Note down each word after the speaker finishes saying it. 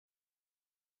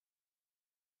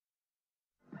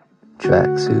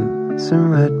tracksuits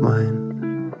and red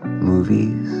wine,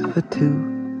 movies for two.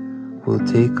 We'll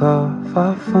take off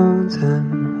our phones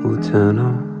and we'll turn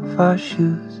off our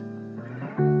shoes.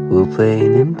 We'll play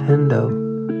Nintendo,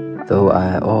 though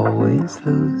I always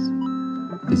lose.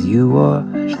 'Cause you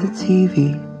watch the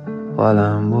TV while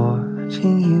I'm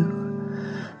watching you.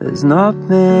 There's not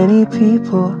many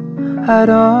people I'd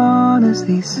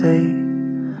honestly say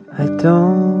I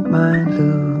don't mind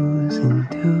losing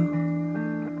to.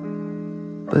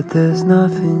 But there's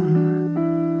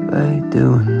nothing like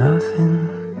doing nothing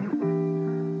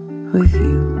with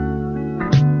you.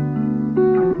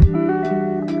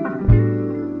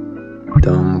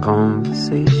 Dumb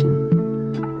conversation,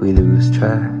 we lose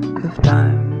track of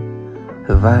time.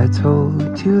 Have I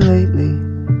told you lately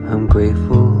I'm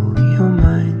grateful you're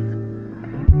mine?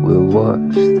 We'll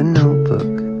watch The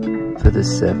Notebook for the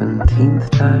 17th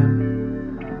time.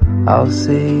 I'll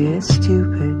say it's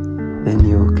stupid, then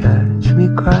you'll catch me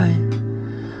crying.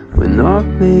 We're not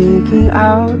making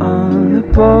out on a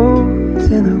boat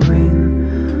in the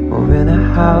rain or in a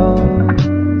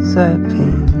house I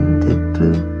painted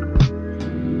blue.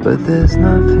 But there's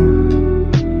nothing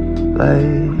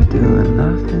like doing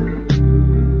nothing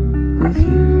with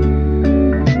you.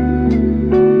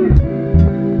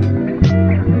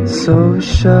 So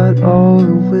shut all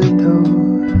the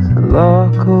windows and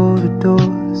lock all the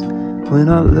doors. We're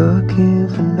not looking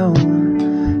for no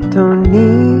one, don't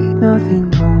need nothing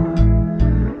more.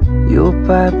 You'll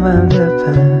bite my lip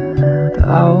and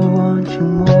I'll want you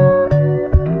more,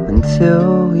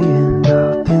 until we end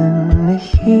up in a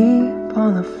heap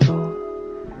on the floor.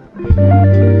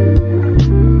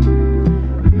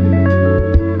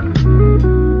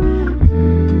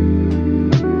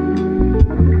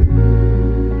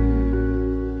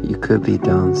 You could be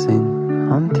dancing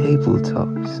on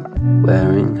tabletops,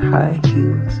 wearing high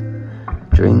heels,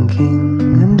 drinking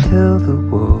until the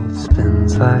world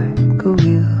spins like a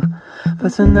wheel.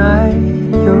 But tonight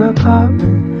your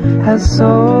apartment has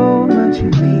so much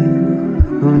appeal.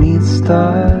 Who needs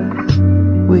stars?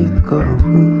 We've got a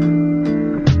roof.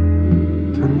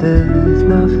 And there's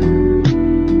nothing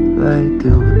like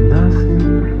doing nothing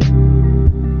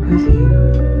with you.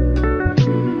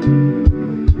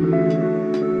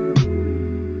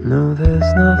 No, there's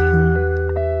nothing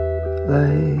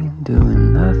like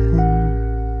doing nothing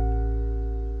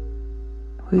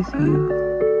with you.